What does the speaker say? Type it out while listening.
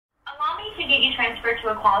transferred to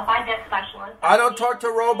a qualified debt specialist. I don't talk to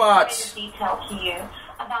robots.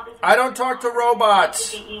 I don't talk to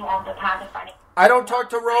robots. I don't talk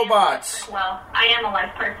to robots. Well, I am a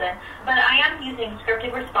live person, but I am using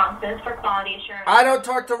scripted responses for quality assurance. I don't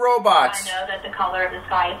talk to robots. I know that the color of the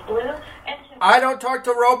sky is blue. And I don't talk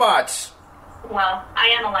to robots. Well, I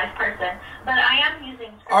am a live person, but I am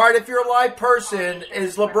using... All right, if you're a live person,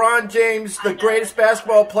 is LeBron James the greatest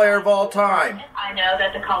basketball player of all time? I know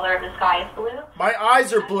that the color of the sky is blue. My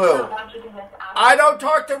eyes are blue. I don't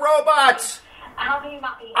talk to robots. How can you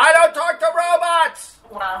not be... I don't talk to robots.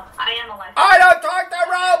 Well, I am a live person. I don't talk to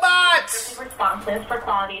robots. Responses for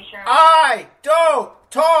quality assurance. I don't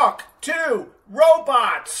talk to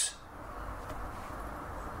robots.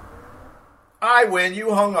 I win.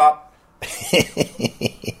 You hung up.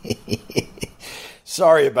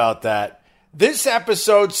 Sorry about that. This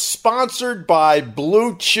episode's sponsored by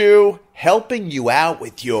Blue Chew, helping you out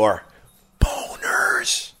with your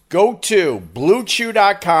boners. Go to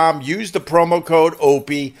BlueChew.com, use the promo code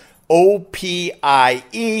OPIE,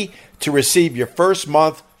 OPIE, to receive your first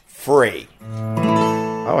month free.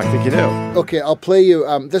 Oh, I think you do. Okay, I'll play you.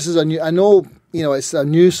 This is a new. I know, it's a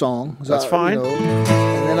new song. That's fine.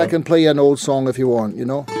 And then I can play you an old song if you want.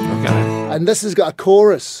 Okay. And this has got a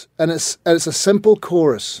chorus, and it's a simple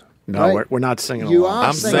chorus. No, right? we're not singing You along. are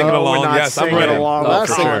I'm singing along. Yes, I'm ready. Along You are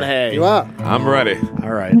for singing. sure. Hey, You are. I'm ready.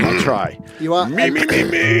 All right, I'll try. You are. Me.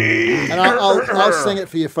 And I'll sing it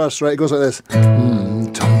for you first, right? It goes like this.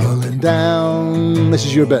 Tumbling down. This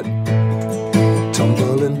is your bit.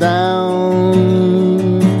 Tumbling down.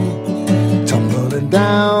 Tumbling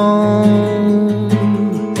down.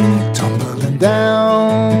 Tumbling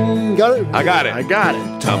down. Got it? I got it. I got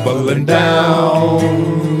it. Tumbling down.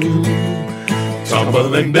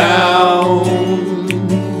 Tumbling down.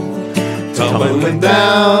 Tumbling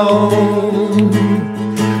down.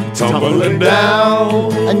 Tumbling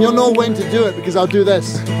down. And you'll know when to do it because I'll do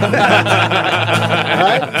this.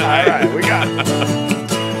 Right? All right, we got it.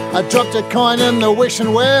 I dropped a coin in the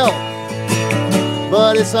wishing well,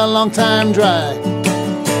 but it's a long time dry.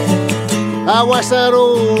 I watched that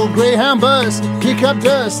old Greyhound bus kick up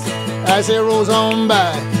dust as it rolls on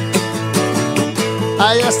by.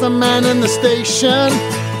 I asked the man in the station,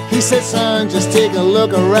 he said, son, just take a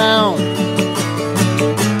look around.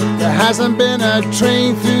 There hasn't been a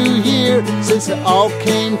train through here since it all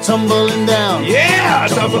came tumbling down. Yeah,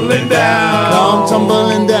 tumbling down. Come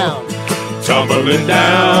tumbling down. Tumbling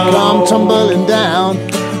down. Come tumbling down.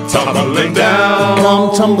 Tumbling down.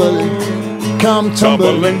 Come tumbling. Come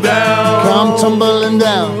tumbling down. Come tumbling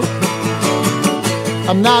down.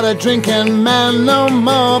 I'm not a drinking man no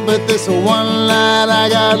more, but this one night I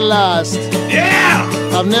got lost. Yeah!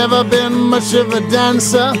 I've never been much of a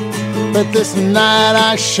dancer, but this night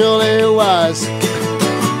I surely was.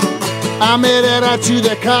 I made it out to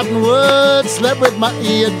the cottonwoods, slept with my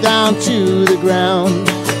ear down to the ground.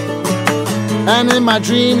 And in my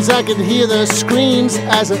dreams I could hear the screams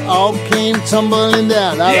as it all came tumbling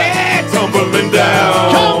down. All yeah, right. Tumbling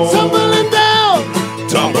down. Come tumbling down.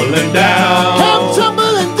 Tumbling down. Come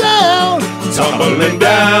tumbling down. Tumbling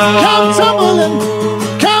down. Come tumbling.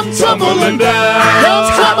 Come tumbling down.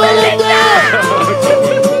 Come tumbling down.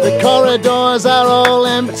 The corridors are all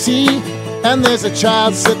empty, and there's a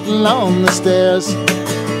child sitting on the stairs.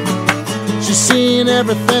 She's seen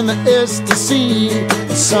everything there is to see,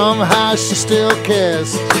 and somehow she still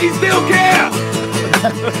cares. She still cares.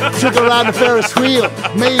 Took her ride a Ferris wheel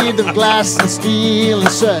made of glass and steel and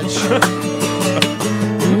such.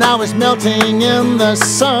 Now it's melting in the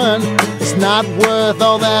sun. It's not worth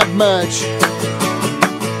all that much.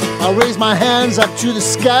 I'll raise my hands up to the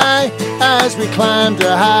sky as we climb to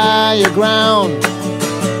higher ground.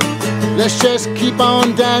 Let's just keep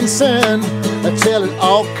on dancing until it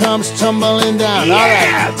all comes tumbling down. Yeah, all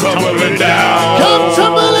right. Tumbling down. Come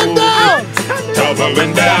tumbling down.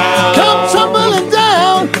 Tumbling down. Come tumbling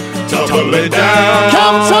down. Tumbling down.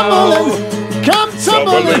 Come tumbling. Come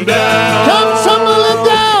tumbling down. Come tumbling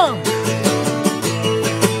down.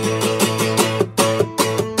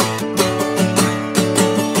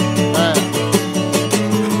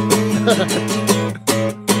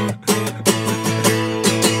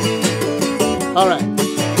 All right.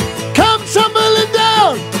 Come tumbling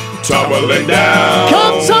down. Tumbling down.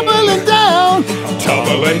 Come tumbling down.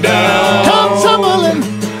 Tumbling down. Come tumbling.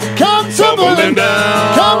 Come tumbling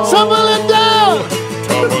down. Come tumbling down.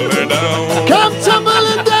 Tumbling down. Come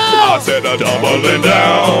tumbling down. I said I'm tumbling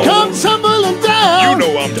down. Come tumbling down. You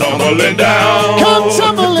know I'm tumbling down. Come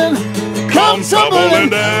tumbling. Come tumbling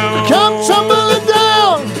down. Come tumbling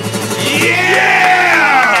down.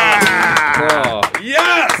 Yeah! Oh.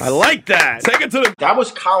 Yes! I like like that. Take it to the... That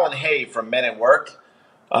was Colin Hay from Men at Work.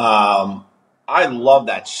 I love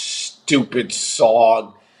that stupid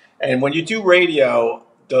song. And when you do radio,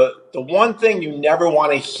 the one thing you never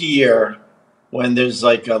want to hear when there's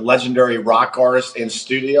like a legendary rock artist in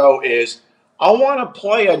studio is, I want to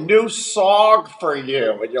play a new song for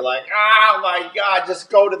you. And you're like, oh my God, just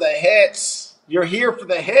go to the hits. You're here for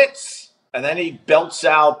the hits. And then he belts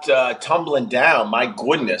out Tumbling Down. My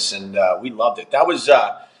goodness. And we loved it. That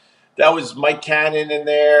was Mike Cannon in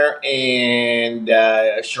there and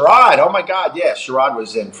Sherrod. Oh, my God. Yeah, Sherrod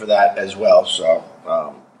was in for that as well. So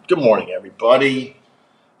good morning, everybody.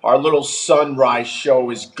 Our little sunrise show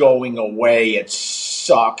is going away. It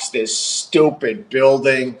sucks. This stupid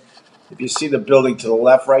building. If you see the building to the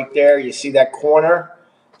left right there, you see that corner?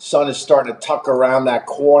 Sun is starting to tuck around that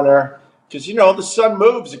corner. Because, the sun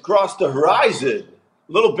moves across the horizon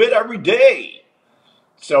a little bit every day.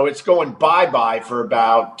 So it's going bye-bye for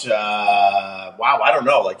about, I don't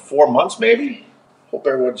know, like 4 months maybe? Hope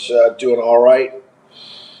everyone's doing all right.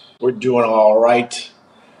 We're doing all right.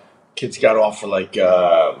 Kids got off for they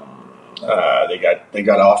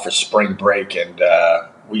got off for spring break, and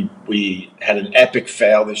we had an epic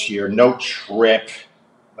fail this year. No trip.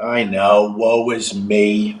 I know. Woe is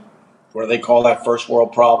me. What do they call that? First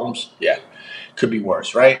world problems? Yeah. Could be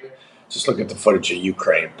worse, right? Just look at the footage of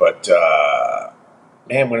Ukraine. But,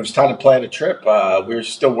 man, when it was time to plan a trip, we were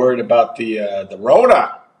still worried about the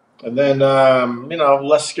Rona. And then,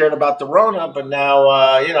 less scared about the Rona. But now,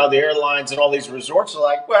 the airlines and all these resorts are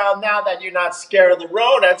like, well, now that you're not scared of the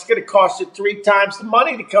Rona, it's going to cost you 3 times the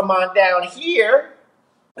money to come on down here.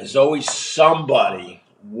 There's always somebody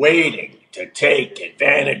waiting to take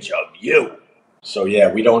advantage of you. So, yeah,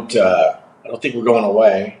 I don't think we're going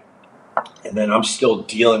away. And then I'm still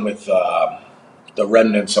dealing with the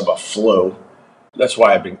remnants of a flu. That's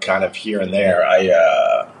why I've been kind of here and there.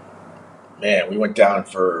 We went down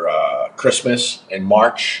for Christmas in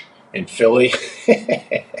March in Philly.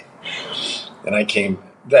 And I came,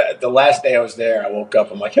 the last day I was there, I woke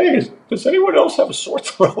up, I'm like, hey, does anyone else have a sore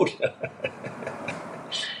throat?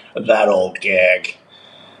 That old gag.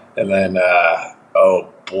 And then,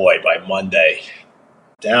 by Monday,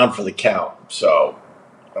 down for the count. So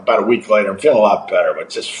about a week later, I'm feeling a lot better, but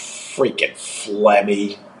just freaking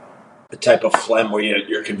phlegmy. The type of phlegm where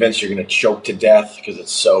you're convinced you're going to choke to death because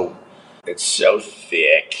it's so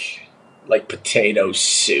thick, like potato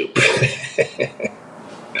soup.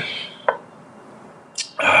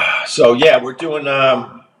 So yeah, we're doing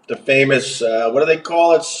the famous, what do they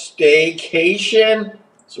call it? Staycation.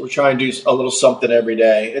 So we're trying to do a little something every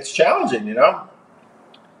day. It's challenging,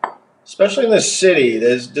 especially in the city.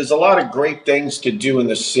 There's a lot of great things to do in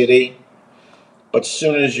the city, but as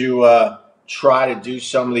soon as you try to do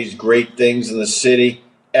some of these great things in the city,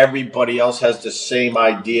 everybody else has the same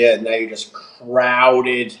idea, and now you're just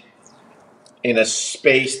crowded in a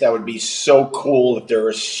space that would be so cool if there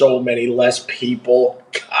were so many less people.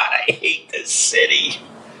 God, I hate this city.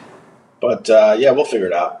 But, we'll figure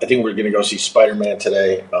it out. I think we're going to go see Spider-Man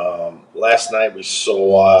today. Last night we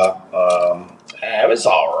saw, it was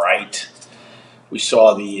all right. We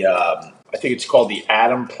saw I think it's called The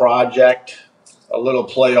Adam Project. A little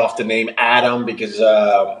play off the name Adam because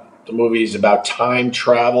the movie is about time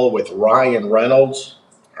travel with Ryan Reynolds.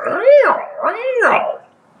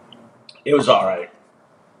 It was all right.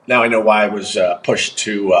 Now I know why it was pushed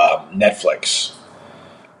to Netflix.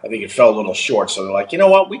 I think it fell a little short, so they're like, you know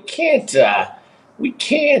what? We can't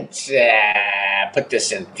put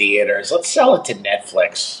this in theaters. Let's sell it to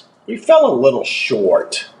Netflix. We fell a little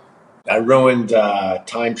short. I ruined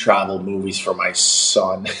time travel movies for my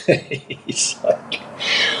son. He's like,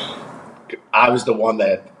 I was the one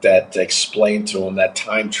that explained to him that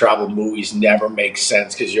time travel movies never make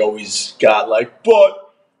sense because you always got like,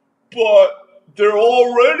 but they're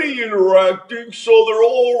already interacting, so they're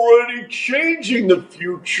already changing the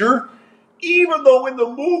future. Even though in the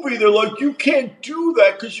movie they're like, you can't do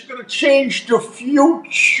that because you're going to change the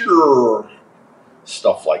future.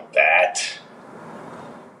 Stuff like that.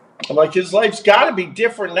 I'm like, his life's got to be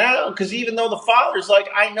different now because even though the father's like,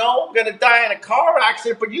 I know I'm going to die in a car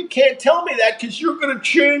accident, but you can't tell me that because you're going to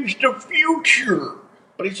change the future.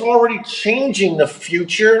 But he's already changing the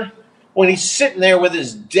future when he's sitting there with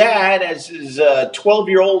his dad as his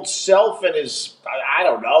 12-year-old self and his,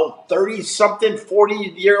 30-something,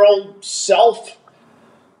 40-year-old self.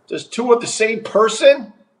 There's two of the same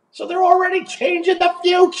person. So they're already changing the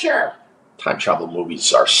future. Time travel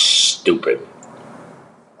movies are stupid.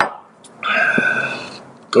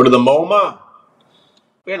 Go to the MoMA.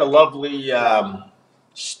 We had a lovely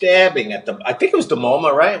stabbing at I think it was the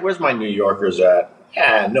MoMA, right? Where's my New Yorkers at?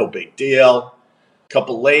 Yeah, no big deal.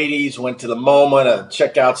 couple ladies went to the MoMA to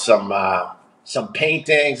check out some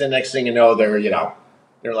paintings, and next thing you know,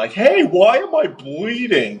 they're like, "Hey, why am I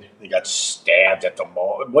bleeding?" They got stabbed at the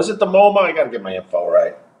MoMA. Was it the MoMA? I got to get my info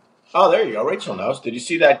right. Oh, there you go. Rachel knows. Did you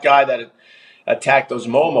see that guy that attacked those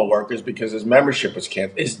MoMA workers because his membership was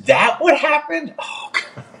canceled? Is that what happened? Oh,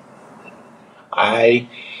 God. I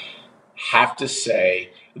have to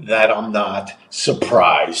say that I'm not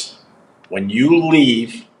surprised. When you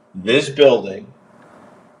leave this building,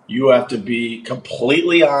 you have to be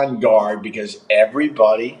completely on guard because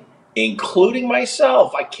everybody, including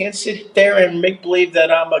myself, I can't sit there and make believe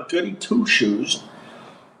that I'm a goody two-shoes.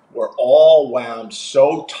 We're all wound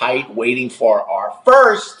so tight waiting for our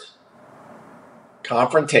first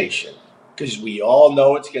confrontation because we all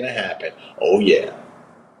know it's going to happen. Oh, yeah.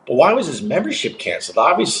 But why was his membership canceled?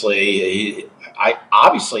 Obviously,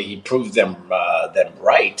 he proved them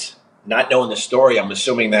right. Not knowing the story, I'm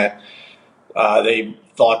assuming that they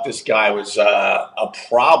thought this guy was a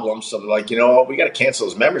problem. So they're like, you know what, we got to cancel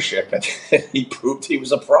his membership. And he proved he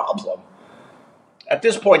was a problem. At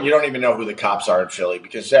this point, you don't even know who the cops are in Philly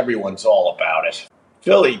because everyone's all about it.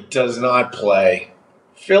 Philly does not play.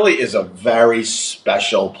 Philly is a very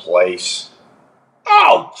special place.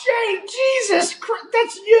 Oh, Jay, Jesus Christ,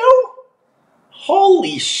 that's you?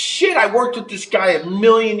 Holy shit, I worked with this guy a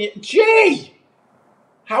million years. Jay,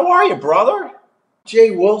 how are you, brother?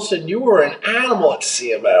 Jay Wilson, you were an animal at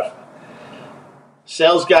CMF.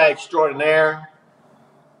 Sales guy extraordinaire.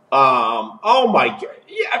 Oh my God.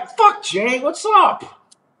 Yeah, fuck Jay, what's up?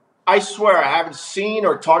 I swear I haven't seen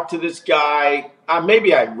or talked to this guy.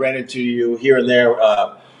 Maybe I ran into you here and there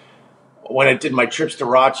when I did my trips to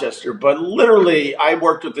Rochester, but literally I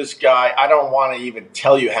worked with this guy. I don't want to even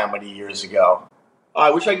tell you how many years ago.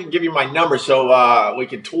 I wish I could give you my number so we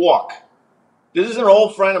could talk. This is an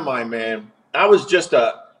old friend of mine, man. I was just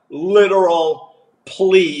a literal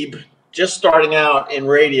plebe, just starting out in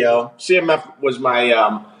radio. CMF was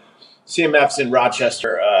my CMF's in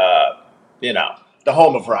Rochester, the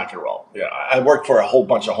home of rock and roll. Yeah, I worked for a whole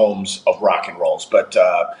bunch of homes of rock and rolls, but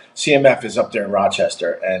CMF is up there in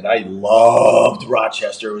Rochester, and I loved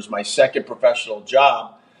Rochester. It was my second professional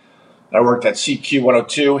job. I worked at CQ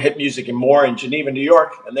 102, Hit Music and More in Geneva, New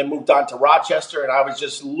York, and then moved on to Rochester, and I was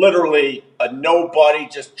just literally a nobody,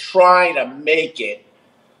 just trying to make it.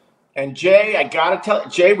 And Jay, I got to tell you,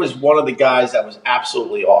 Jay was one of the guys that was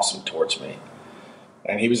absolutely awesome towards me.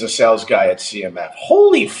 And he was a sales guy at CMF.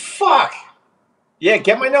 Holy fuck! Yeah,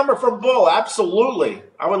 get my number from Bull, absolutely.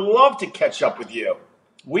 I would love to catch up with you.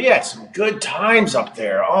 We had some good times up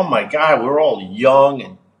there. Oh my God, we were all young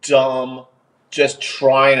and dumb, just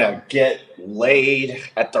trying to get laid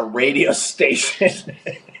at the radio station.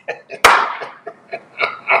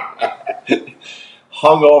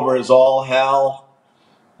 Hungover as all hell.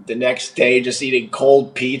 The next day, just eating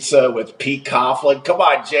cold pizza with Pete Coughlin. Come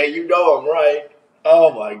on, Jay, you know him, right?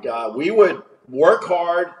 Oh, my God. We would work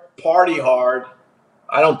hard, party hard.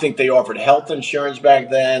 I don't think they offered health insurance back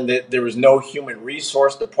then. There was no human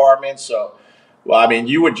resource department. So,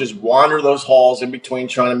 you would just wander those halls in between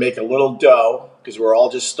trying to make a little dough because we're all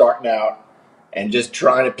just starting out and just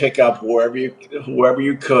trying to pick up whoever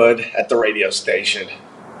you could at the radio station.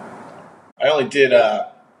 I only did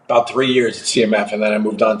about 3 years at CMF, and then I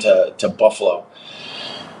moved on to Buffalo,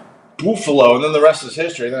 and then the rest is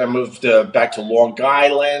history. Then I moved back to Long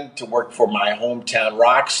Island to work for my hometown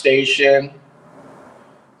rock station,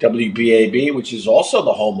 WBAB, which is also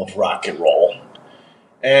the home of rock and roll.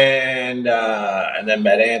 And then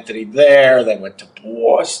met Anthony there, then went to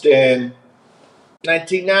Boston.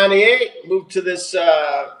 1998, moved to this,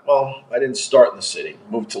 I didn't start in the city.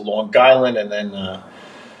 Moved to Long Island, and then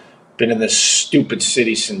been in this stupid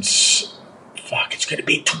city since, it's going to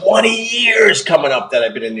be 20 years coming up that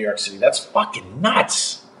I've been in New York City. That's fucking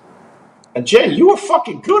nuts. And Jen, you were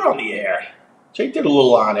fucking good on the air. Jay did a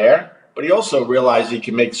little on air, but he also realized he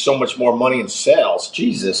could make so much more money in sales.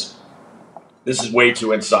 Jesus. This is way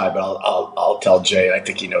too inside, but I'll tell Jay, and I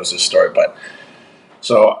think he knows this story. But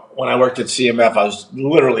so when I worked at CMF, I was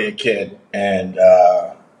literally a kid and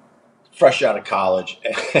fresh out of college.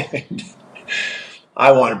 And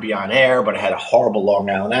I wanted to be on air, but I had a horrible Long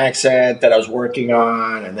Island accent that I was working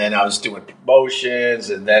on. And then I was doing promotions.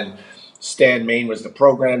 And then Stan Main was the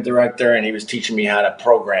program director, and he was teaching me how to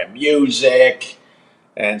program music.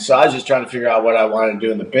 And so I was just trying to figure out what I wanted to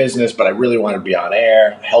do in the business, but I really wanted to be on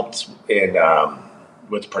air, helped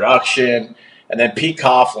with production. And then Pete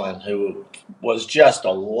Coughlin, who was just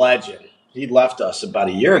a legend. He left us about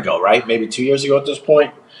a year ago, right? Maybe 2 years ago at this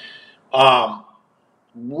point.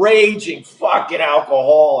 Raging fucking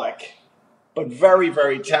alcoholic, but very,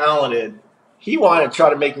 very talented. he wanted to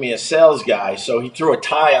try to make me a sales guy, so he threw a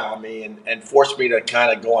tie on me and forced me to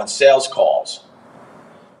kind of go on sales calls.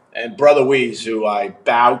 And Brother Weeze, who I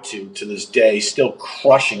bow to this day, still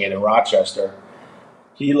crushing it in Rochester,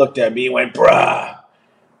 he looked at me and went, bruh.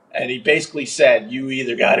 And he basically said, you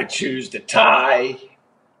either got to choose the tie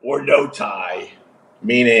or no tie,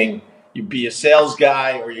 meaning you be a sales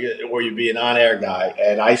guy or you be an on-air guy.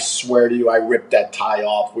 And I swear to you, I ripped that tie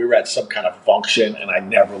off. We were at some kind of function, and I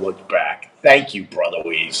never looked back. Thank you, Brother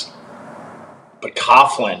Weeze. But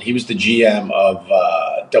Coughlin, he was the GM of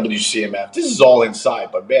WCMF. This is all inside,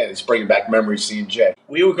 but man, it's bringing back memories seeing Jay.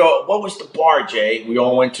 We would go, what was the bar, Jay, we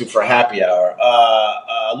all went to for happy hour?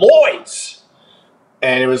 Lloyd's.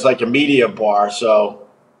 And it was like a media bar, so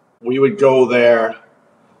we would go there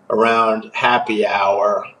around happy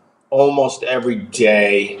hour almost every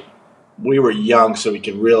day. We were young, so we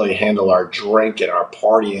could really handle our drink and our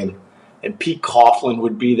partying. And Pete Coughlin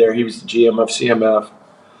would be there. He was the GM of CMF.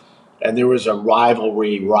 And there was a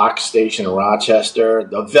rivalry rock station in Rochester.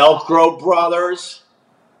 The Velcro Brothers.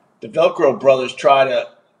 The Velcro Brothers try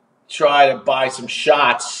to buy some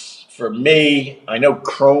shots for me. I know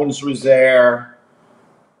Crohn's was there.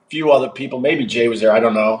 A few other people. Maybe Jay was there. I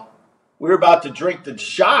don't know. We were about to drink the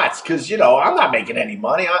shots because, I'm not making any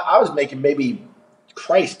money. I was making maybe,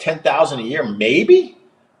 $10,000 a year, maybe.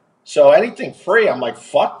 So anything free, I'm like,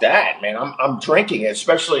 fuck that, man. I'm drinking it,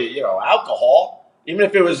 especially, alcohol. Even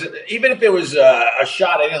if it was a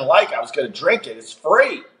shot I didn't like, I was going to drink it. It's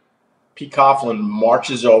free. Pete Coughlin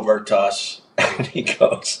marches over to us and he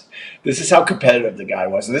goes, this is how competitive the guy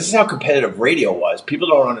was. And this is how competitive radio was. People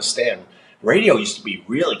don't understand. Radio used to be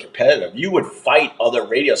really competitive. You would fight other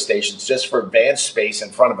radio stations just for van space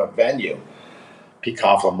in front of a venue. Pete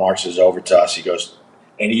Coughlin marches over to us. He goes,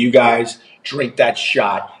 any of you guys drink that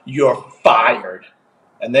shot, you're fired.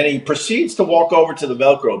 And then he proceeds to walk over to the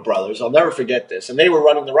Velcro Brothers. I'll never forget this. And they were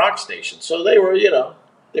running the rock station. So they were,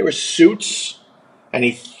 they were suits. And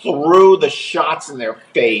he threw the shots in their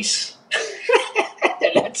face.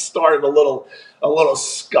 And that started a little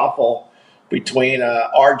scuffle between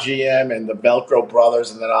RGM and the Velcro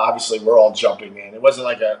Brothers, and then obviously we're all jumping in. It wasn't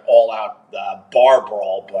like an all-out bar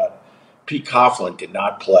brawl, but Pete Coughlin did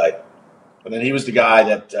not play. And then he was the guy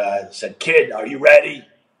that said, kid, are you ready?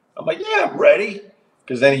 I'm like, yeah, I'm ready.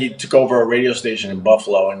 Because then he took over a radio station in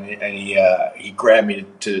Buffalo, and he grabbed me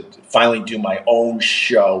to finally do my own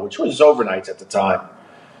show, which was overnights at the time.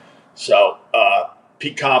 So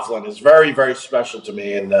Pete Coughlin is very, very special to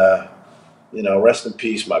me, and rest in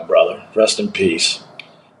peace, my brother. Rest in peace.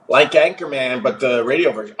 Like Anchorman, but the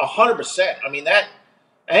radio version, 100%. I mean, that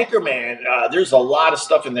Anchorman, there's a lot of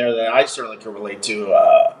stuff in there that I certainly can relate to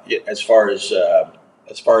as far as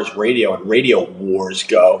radio and radio wars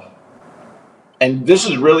go. And this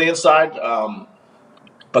is really inside,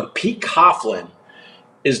 but Pete Coughlin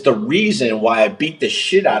is the reason why I beat the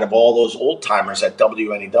shit out of all those old timers at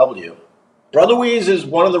WNEW. Brother Weeze is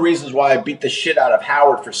one of the reasons why I beat the shit out of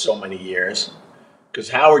Howard for so many years. Because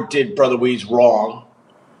Howard did Brother Weeze wrong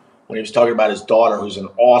when he was talking about his daughter, who's an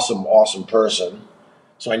awesome, awesome person.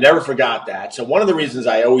 So I never forgot that. So one of the reasons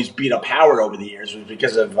I always beat up Howard over the years was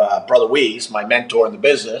because of Brother Weeze, my mentor in the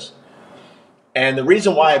business. And the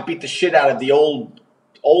reason why I beat the shit out of the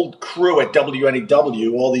old crew at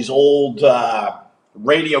WNEW, all these old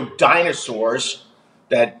radio dinosaurs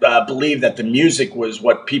that believed that the music was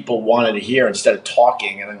what people wanted to hear instead of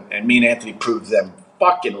talking. And me and Anthony proved them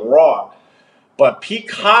fucking wrong. But Pete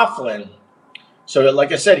Coughlin, so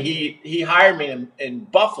like I said, he hired me in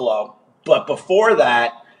Buffalo. But before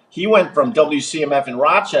that, he went from WCMF in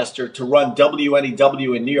Rochester to run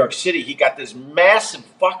WNEW in New York City. He got this massive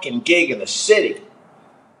fucking gig in the city.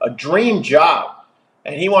 A dream job.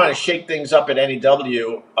 And he wanted to shake things up at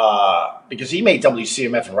NEW because he made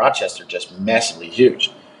WCMF in Rochester just massively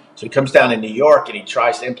huge. So he comes down to New York and he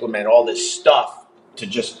tries to implement all this stuff to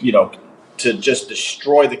just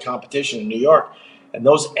destroy the competition in New York. And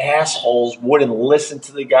those assholes wouldn't listen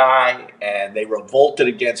to the guy, and they revolted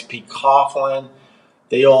against Pete Coughlin.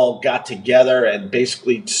 They all got together and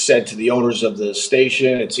basically said to the owners of the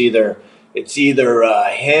station, it's either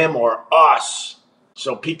him or us.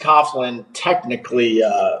 So Pete Coughlin technically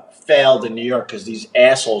failed in New York because these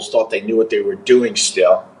assholes thought they knew what they were doing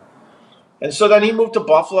still. And so then he moved to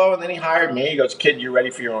Buffalo, and then he hired me. He goes, kid, you ready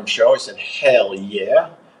for your own show? I said, hell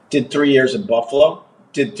yeah. Did 3 years in Buffalo.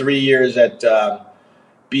 Did 3 years at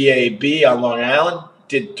BAB on Long Island.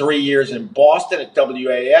 Did 3 years in Boston at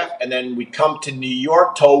WAF. And then we come to New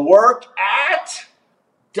York to work at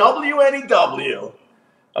WNEW.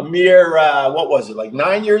 A mere,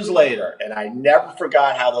 9 years later. And I never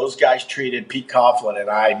forgot how those guys treated Pete Coughlin, and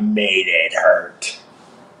I made it hurt.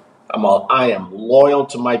 I am loyal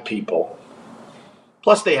to my people.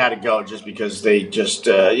 Plus, they had to go just because they just,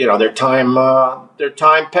 their time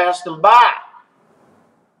passed them by.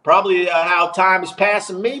 Probably how time is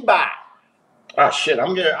passing me by. Ah, shit! I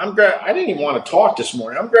didn't even want to talk this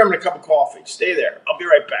morning. I'm grabbing a cup of coffee. Stay there. I'll be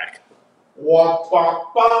right back.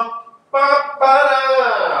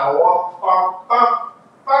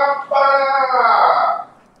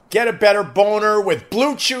 Get a better boner with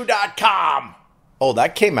BlueChew.com. Oh,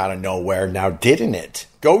 that came out of nowhere now, didn't it?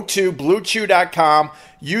 Go to BlueChew.com.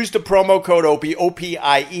 Use the promo code OPIE,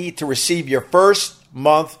 O-P-I-E, to receive your first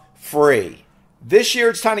month free. This year,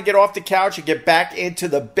 it's time to get off the couch and get back into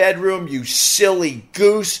the bedroom, you silly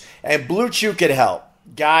goose, and Blue Chew can help.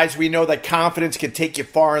 Guys, we know that confidence can take you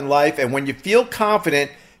far in life, and when you feel confident,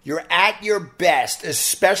 you're at your best,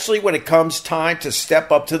 especially when it comes time to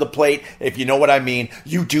step up to the plate. If you know what I mean,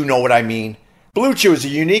 you do know what I mean. Blue Chew is a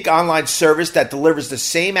unique online service that delivers the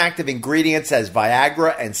same active ingredients as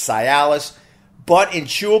Viagra and Cialis, but in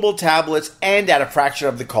chewable tablets and at a fraction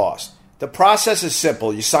of the cost. The process is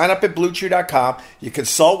simple. You sign up at BlueChew.com, you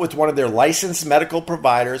consult with one of their licensed medical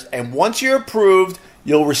providers, and once you're approved,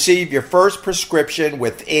 you'll receive your first prescription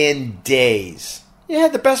within days. Yeah,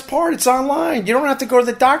 the best part, it's online. You don't have to go to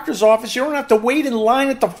the doctor's office. You don't have to wait in line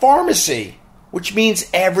at the pharmacy, which means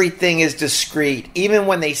everything is discreet. Even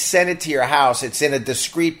when they send it to your house, it's in a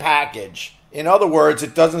discreet package. In other words,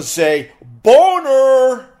 it doesn't say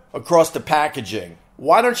boner across the packaging.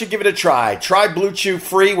 Why don't you give it a try? Try Blue Chew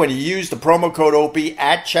free when you use the promo code OPIE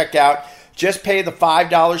at checkout. Just pay the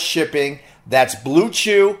 $5 shipping. That's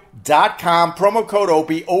BlueChew.com, promo code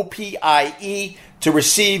OPIE, O-P-I-E, to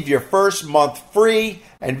receive your first month free.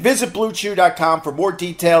 And visit BlueChew.com for more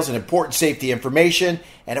details and important safety information.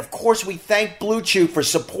 And of course, we thank Blue Chew for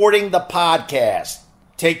supporting the podcast.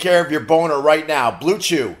 Take care of your boner right now.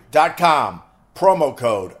 BlueChew.com, promo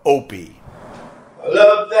code OPIE. I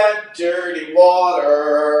love that dirty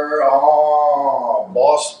water. Oh,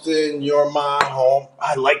 Boston, you're my home.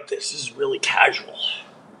 I like this. This is really casual.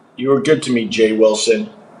 You were good to me, Jay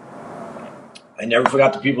Wilson. I never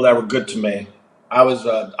forgot the people that were good to me. I was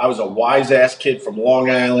a wise-ass kid from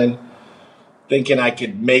Long Island, thinking I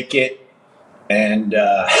could make it, and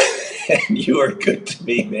you were good to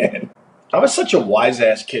me, man. I was such a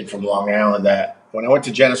wise-ass kid from Long Island that when I went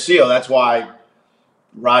to Geneseo, that's why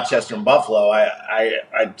Rochester and Buffalo,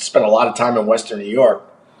 I spent a lot of time in Western New York.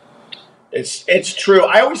 It's true.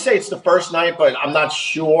 I always say it's the first night, but I'm not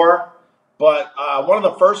sure. But one of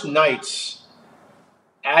the first nights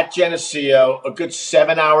at Geneseo, a good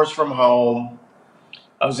 7 hours from home,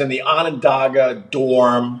 I was in the Onondaga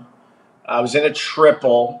dorm. I was in a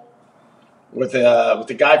triple with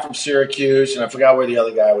the guy from Syracuse, and I forgot where the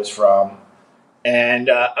other guy was from. And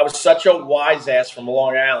I was such a wise ass from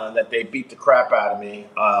Long Island that they beat the crap out of me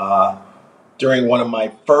during one of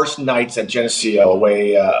my first nights at Geneseo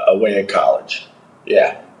away at college.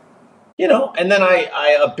 Yeah. You know, and then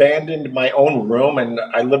I abandoned my own room and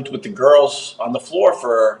I lived with the girls on the floor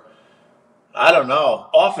for, I don't know,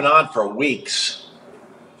 off and on for weeks.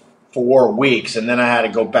 4 weeks. And then I had to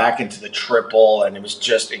go back into the triple and it was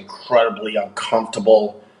just incredibly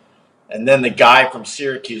uncomfortable. And then the guy from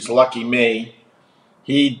Syracuse, lucky me,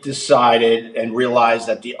 he decided and realized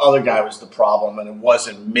that the other guy was the problem and it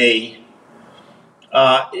wasn't me.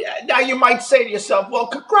 Now you might say to yourself, well,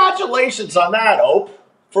 congratulations on that, Ope,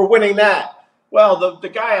 for winning that. Well, the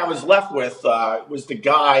guy I was left with was the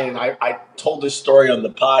guy, and I told this story on the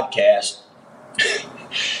podcast.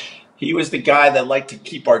 He was the guy that liked to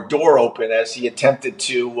keep our door open as he attempted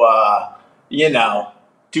to,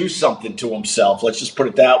 do something to himself. Let's just put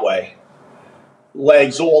it that way.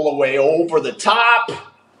 Legs all the way over the top.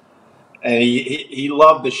 And he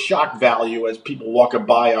loved the shock value as people walking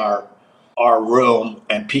by our room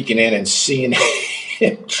and peeking in and seeing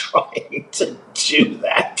him trying to do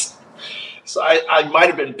that. So I might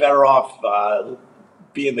have been better off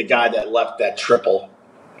being the guy that left that triple.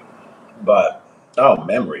 But, oh,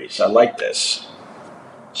 memories. I like this.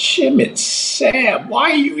 Jim and Sam,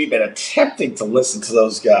 why are you even attempting to listen to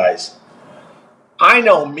those guys? I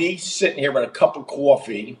know me sitting here with a cup of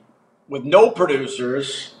coffee with no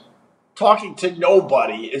producers, talking to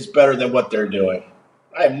nobody is better than what they're doing.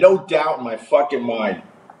 I have no doubt in my fucking mind.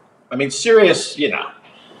 I mean, serious,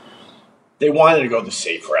 they wanted to go the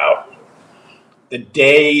safe route. The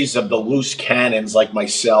days of the loose cannons like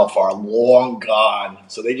myself are long gone,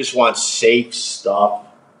 so they just want safe stuff.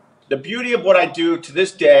 The beauty of what I do to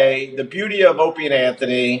this day, the beauty of Opie and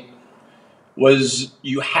Anthony, was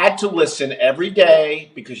you had to listen every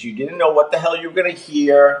day because you didn't know what the hell you were going to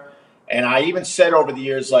hear. And I even said over the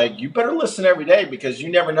years, like, you better listen every day because you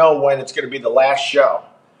never know when it's going to be the last show.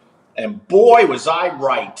 And boy, was I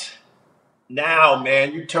right. Now,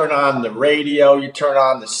 man, you turn on the radio, you turn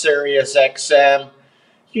on the Sirius XM,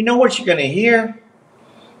 you know what you're going to hear?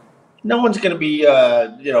 No one's going to be,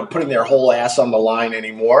 putting their whole ass on the line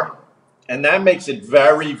anymore. And that makes it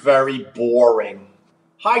very, very boring.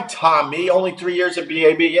 Hi, Tommy. Only 3 years at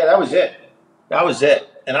BAB. Yeah, that was it.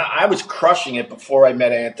 And I was crushing it before I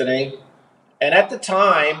met Anthony. And at the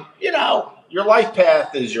time, your life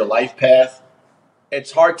path is your life path.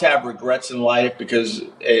 It's hard to have regrets in life because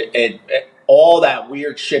all that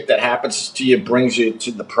weird shit that happens to you brings you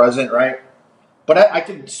to the present, right? But I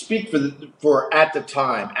can speak for at the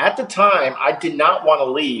time. At the time, I did not want to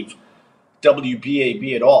leave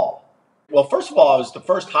WBAB at all. Well, first of all, I was the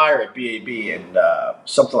first hire at BAB in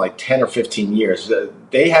something like 10 or 15 years.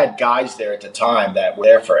 They had guys there at the time that were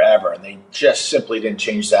there forever, and they just simply didn't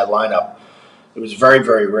change that lineup. It was very,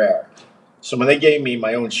 very rare. So when they gave me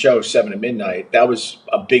my own show, 7 to Midnight, that was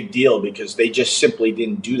a big deal because they just simply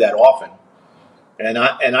didn't do that often. And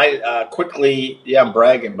I quickly, I'm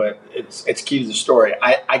bragging, but it's key to the story.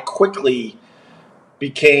 I quickly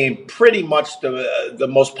became pretty much the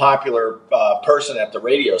most popular person at the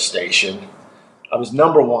radio station. I was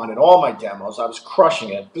number one in all my demos. I was crushing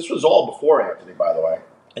it. This was all before Anthony, by the way.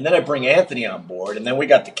 And then I bring Anthony on board, and then we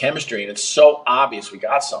got the chemistry, and it's so obvious we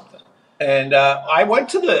got something. And I went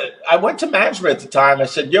to management at the time. I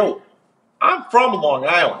said, "Yo, I'm from Long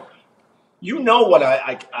Island. You know what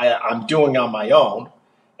I'm doing on my own,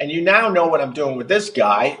 and you now know what I'm doing with this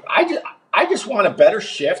guy. I just want a better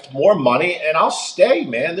shift, more money, and I'll stay,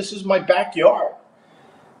 man. This is my backyard."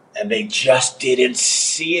 And they just didn't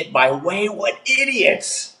see it my way. What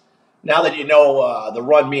idiots. Now that you know the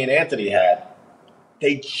run me and Anthony had,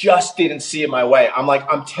 they just didn't see it my way. I'm like,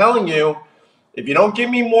 I'm telling you, if you don't give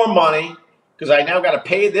me more money, because I now got to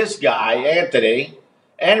pay this guy, Anthony,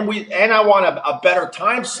 and I want a better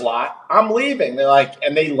time slot, I'm leaving. They're like,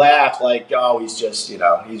 and they laugh like, oh, he's just, he's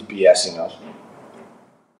BSing us.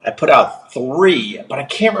 I put out 3, but I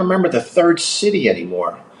can't remember the third city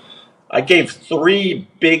anymore. I gave 3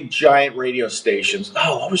 big, giant radio stations.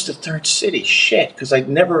 Oh, what was the third city? Shit, because I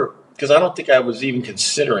don't think I was even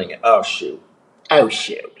considering it. Oh, shoot.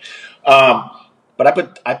 But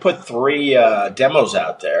I put 3 demos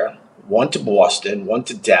out there. 1 to Boston, 1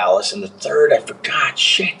 to Dallas, and the third I forgot.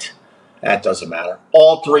 Shit. That doesn't matter.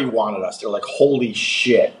 All 3 wanted us. They're like, holy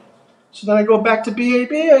shit. So then I go back to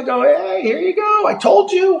BAB. I go, hey, here you go. I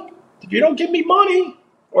told you. If you don't give me money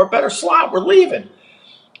or a better slot, we're leaving.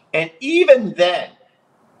 And even then,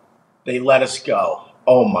 they let us go.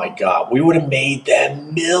 Oh, my God. We would have made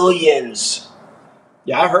them millions.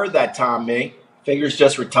 Yeah, I heard that, Tommy. Fingers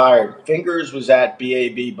just retired. Fingers was at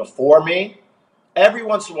BAB before me. Every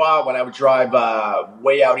once in a while, when I would drive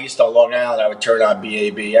way out east on Long Island, I would turn on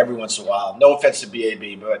BAB every once in a while. No offense to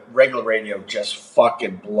BAB, but regular radio just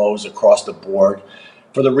fucking blows across the board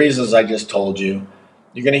for the reasons I just told you.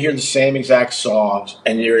 You're going to hear the same exact songs,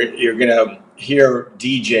 and you're going to hear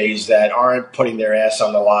DJs that aren't putting their ass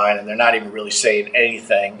on the line, and they're not even really saying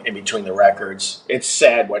anything in between the records. It's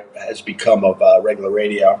sad what has become of regular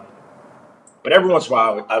radio. But every once in a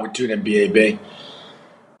while, I would tune in BAB.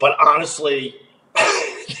 But honestly,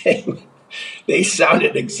 they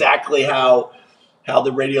sounded exactly how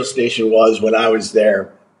the radio station was when I was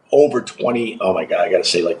there over 20, oh my God, I got to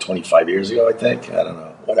say like 25 years ago, I think. I don't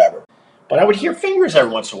know, whatever. But I would hear Fingers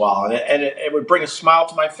every once in a while, and it would bring a smile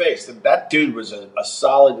to my face. That dude was a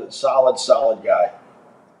solid guy.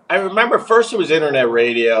 I remember first it was internet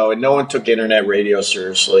radio, and no one took internet radio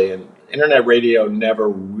seriously, and internet radio never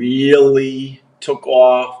really took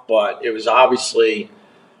off, but it was obviously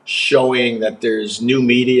showing that there's new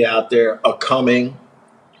media out there coming.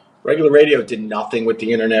 Regular radio did nothing with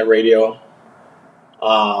the internet radio.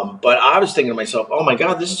 But I was thinking to myself, oh my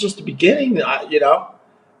God, this is just the beginning,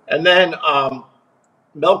 And then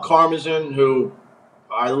Mel Karmazin, who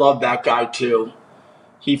I love that guy too,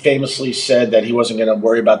 he famously said that he wasn't going to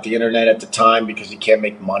worry about the internet at the time because he can't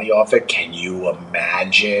make money off it. Can you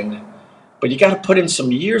imagine? But you got to put in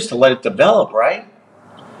some years to let it develop, right?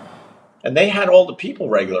 And they had all the people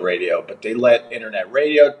regular radio, but they let internet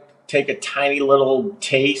radio take a tiny little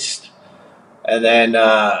taste. And then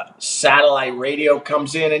satellite radio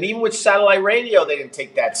comes in. And even with satellite radio, they didn't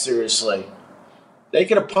take that seriously. They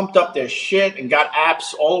could have pumped up their shit and got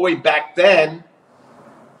apps all the way back then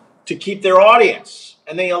to keep their audience.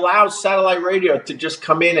 And they allowed satellite radio to just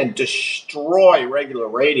come in and destroy regular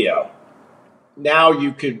radio. Now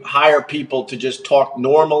you could hire people to just talk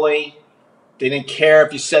normally. They didn't care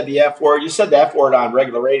if you said the F word. You said the F word on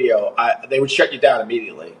regular radio, they would shut you down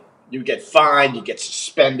immediately. You would get fined, you get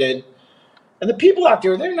suspended. And the people out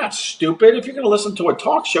there, they're not stupid. If you're going to listen to a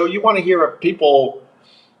talk show, you want to hear people,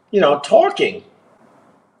 talking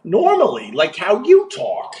normally, like how you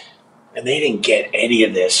talk. And they didn't get any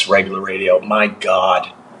of this regular radio. My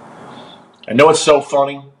God. I know it's so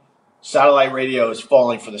funny. Satellite radio is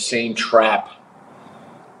falling for the same trap.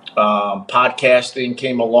 Podcasting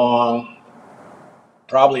came along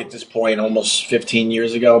probably at this point almost 15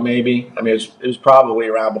 years ago, maybe. I mean, it was probably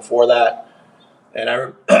around before that. And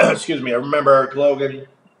I remember Eric Logan.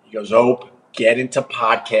 He goes, get into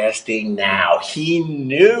podcasting now. He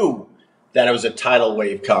knew that it was a tidal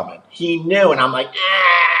wave coming. He knew. And I'm like,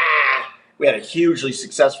 we had a hugely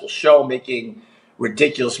successful show making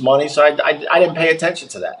ridiculous money. So I didn't pay attention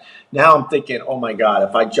to that. Now I'm thinking, oh my God,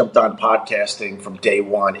 if I jumped on podcasting from day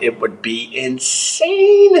one, it would be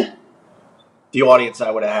insane. The audience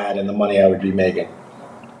I would have had and the money I would be making.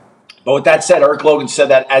 But with that said, Eric Logan said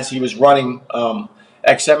that as he was running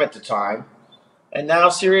XM at the time. And now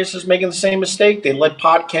Sirius is making the same mistake. They let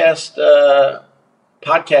podcasting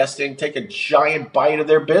take a giant bite of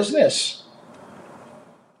their business.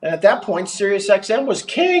 And at that point, Sirius XM was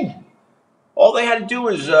king. All they had to do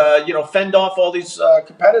was, fend off all these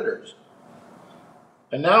competitors.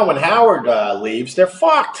 And now when Howard leaves, they're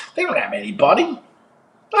fucked. They don't have anybody.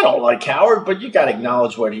 I don't like Howard, but you got to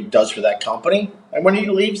acknowledge what he does for that company. And when he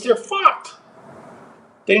leaves, they're fucked.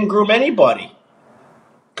 They didn't groom anybody.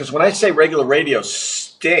 Because when I say regular radio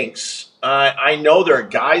stinks, I know there are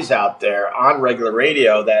guys out there on regular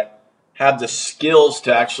radio that have the skills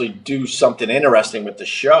to actually do something interesting with the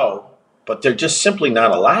show, but they're just simply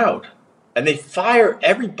not allowed. And they fire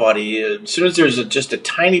everybody as soon as there's just a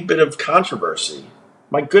tiny bit of controversy.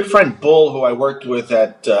 My good friend Bull, who I worked with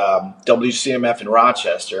at WCMF in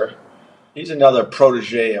Rochester, he's another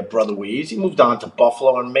protege of Brother Weeze. He moved on to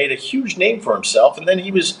Buffalo and made a huge name for himself. And then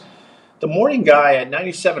he was the morning guy at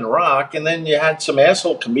 97 Rock. And then you had some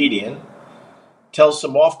asshole comedian tell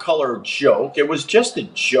some off-color joke. It was just a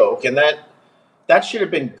joke. And that should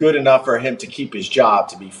have been good enough for him to keep his job,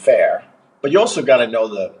 to be fair. But you also got to know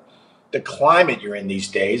the climate you're in these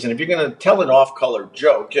days. And if you're going to tell an off-color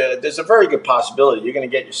joke, there's a very good possibility you're going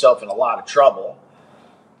to get yourself in a lot of trouble.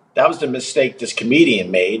 That was the mistake this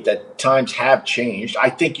comedian made, that times have changed. I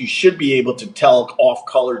think you should be able to tell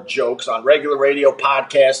off-color jokes on regular radio,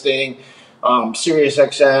 podcasting, Sirius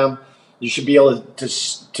XM. You should be able to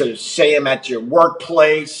say them at your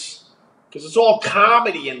workplace, because it's all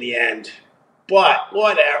comedy in the end. But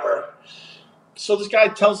whatever. So this guy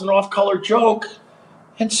tells an off-color joke,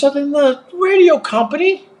 and so then the radio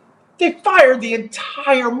company, they fired the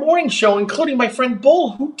entire morning show, including my friend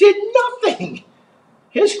Bull, who did nothing.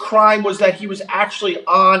 His crime was that he was actually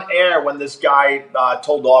on air when this guy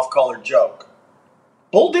told the off-color joke.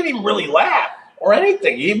 Bull didn't even really laugh or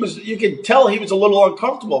anything. You could tell he was a little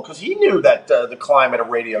uncomfortable because he knew that the climate of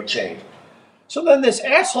radio changed. So then this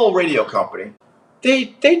asshole radio company,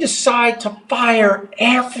 they decide to fire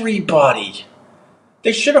everybody.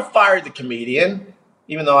 They should have fired the comedian,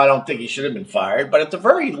 even though I don't think he should have been fired. But at the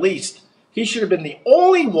very least, he should have been the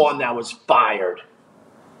only one that was fired.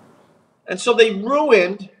 And so they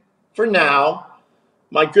ruined, for now,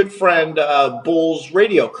 my good friend Bull's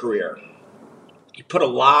radio career. He put a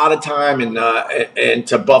lot of time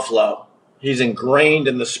into Buffalo. He's ingrained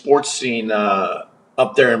in the sports scene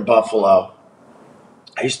up there in Buffalo.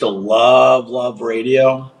 I used to love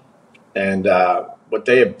radio. And what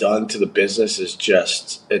they have done to the business is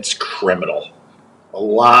it's criminal. A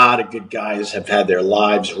lot of good guys have had their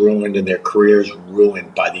lives ruined and their careers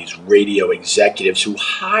ruined by these radio executives who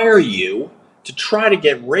hire you to try to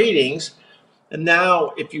get ratings. And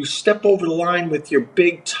now if you step over the line with your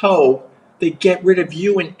big toe, they get rid of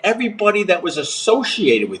you and everybody that was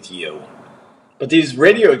associated with you. But these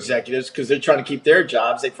radio executives, because they're trying to keep their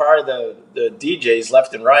jobs, they fire the DJs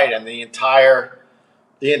left and right and the entire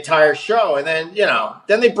show. And then,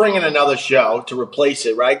 then they bring in another show to replace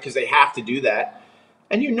it, right? Because they have to do that.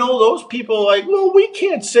 And those people are like, well, we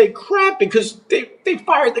can't say crap because they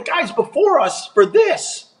fired the guys before us for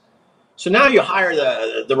this. So now you hire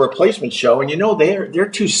the replacement show, and they're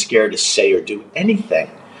too scared to say or do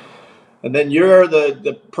anything. And then you're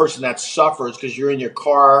the person that suffers because you're in your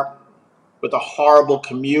car with a horrible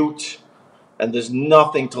commute, and there's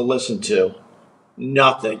nothing to listen to.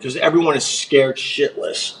 Nothing, because everyone is scared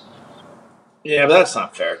shitless. Yeah, but that's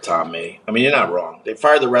not fair, Tommy. I mean, you're not wrong. They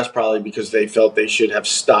fired the rest probably because they felt they should have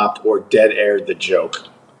stopped or dead aired the joke.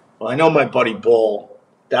 Well, I know my buddy Bull.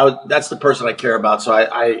 That's the person I care about. So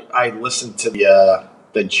I listened to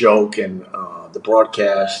the joke and the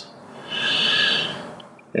broadcast,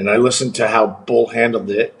 and I listened to how Bull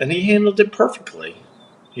handled it, and he handled it perfectly.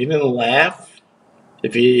 He didn't laugh.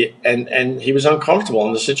 If he and he was uncomfortable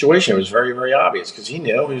in the situation. It was very, very obvious because he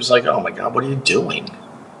knew. He was like, "Oh my God, what are you doing?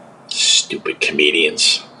 Stupid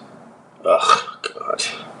comedians." Ugh, God.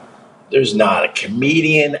 There's not a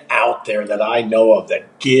comedian out there that I know of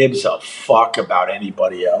that gives a fuck about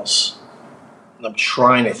anybody else. I'm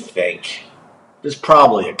trying to think. There's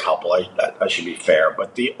probably a couple, I should be fair,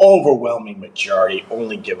 but the overwhelming majority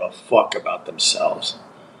only give a fuck about themselves.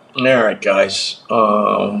 All right, guys.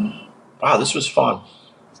 Wow, this was fun.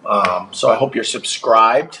 So I hope you're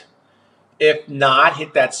subscribed. If not,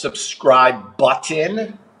 hit that subscribe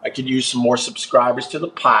button. I could use some more subscribers to the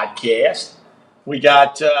podcast. We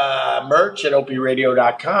got merch at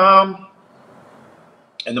opradio.com.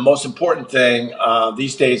 And the most important thing,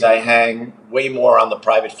 these days I hang way more on the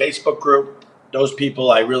private Facebook group. Those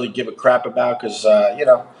people I really give a crap about because,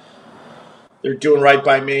 they're doing right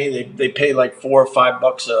by me. They pay like $4 or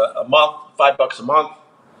 $5 a month, $5 a month.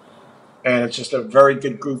 And it's just a very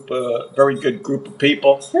good group of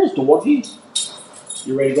people. Here's Doggy.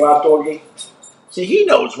 You ready to go out, Doggy? See, he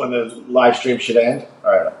knows when the live stream should end.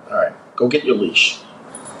 All right. Go get your leash.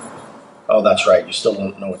 Oh, that's right. You still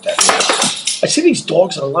don't know what that means. I see these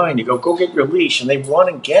dogs online. You go get your leash, and they run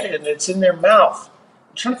and get it, and it's in their mouth.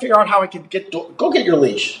 I'm trying to figure out how I can go get your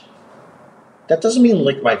leash. That doesn't mean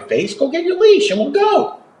lick my face. Go get your leash, and we'll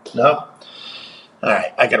go. No? All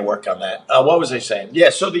right, I got to work on that. What was I saying?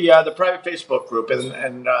 Yeah, so the private Facebook group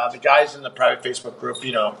and the guys in the private Facebook group,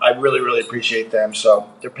 I really, really appreciate them. So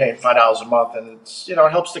they're paying $5 a month, and it's it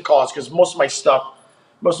helps the cause because most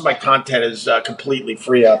of my content is completely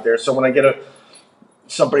free out there. So when I get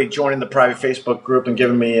somebody joining the private Facebook group and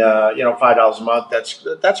giving me $5 a month,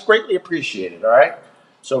 that's greatly appreciated. All right.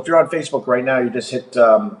 So if you're on Facebook right now, you just hit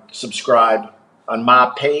subscribe on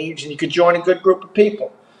my page, and you can join a good group of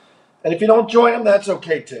people. And if you don't join them, that's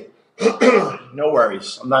okay too. No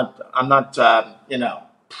worries. I'm not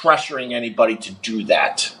pressuring anybody to do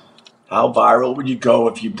that. How viral would you go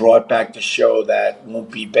if you brought back the show that won't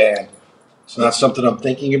be banned? It's not something I'm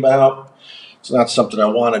thinking about. It's not something I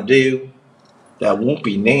want to do. That won't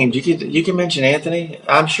be named. You can mention Anthony.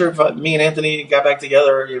 I'm sure if me and Anthony got back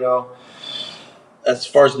together, as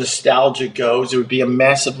far as nostalgia goes, it would be a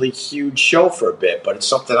massively huge show for a bit, but it's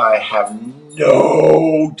something I have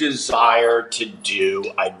no desire to do.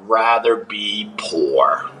 I'd rather be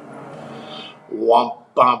poor. Womp,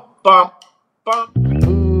 bump, bump, bump.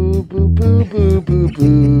 Boo, boo, boo, boo, boo,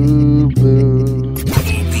 boo, boo.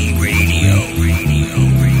 Radio.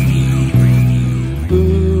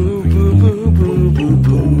 Boo, boo, boo, boo, boo, boo,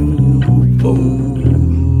 boo.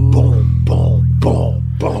 Boom, boom, boom.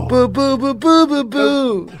 Boo boo boo boo boo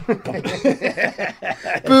boo.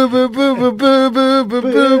 Boo boo boo boo boo boo boo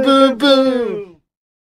boo boo boo.